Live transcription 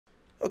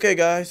Okay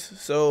guys,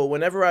 so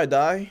whenever I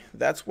die,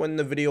 that's when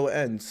the video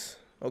ends.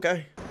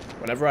 Okay?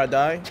 Whenever I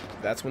die,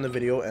 that's when the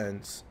video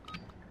ends.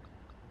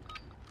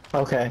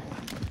 Okay.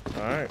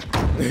 Alright.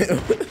 He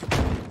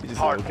just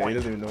said okay, he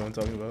doesn't even know what I'm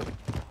talking about.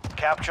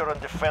 Capture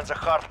and defend the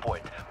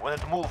hardpoint. When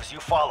it moves,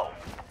 you follow.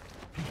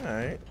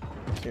 Alright.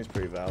 Seems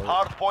pretty valid.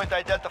 Hardpoint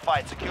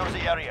identified. Secure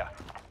the area.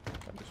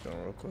 Got this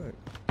going real quick.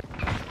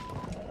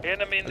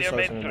 Enemy in I their saw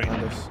main someone three.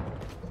 behind us.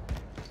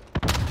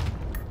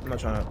 I'm not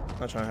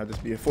trying to have this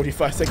be a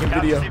 45-second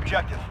Capture video. the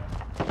objective.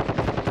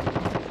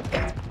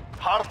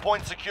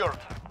 Hardpoint secured.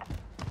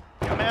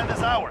 Command is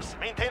ours.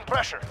 Maintain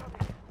pressure.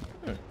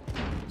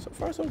 So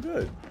far, so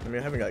good. I mean,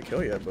 I haven't got a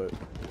kill yet, but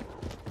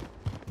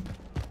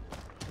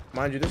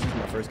mind you, this is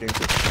my first game.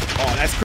 Oh, that's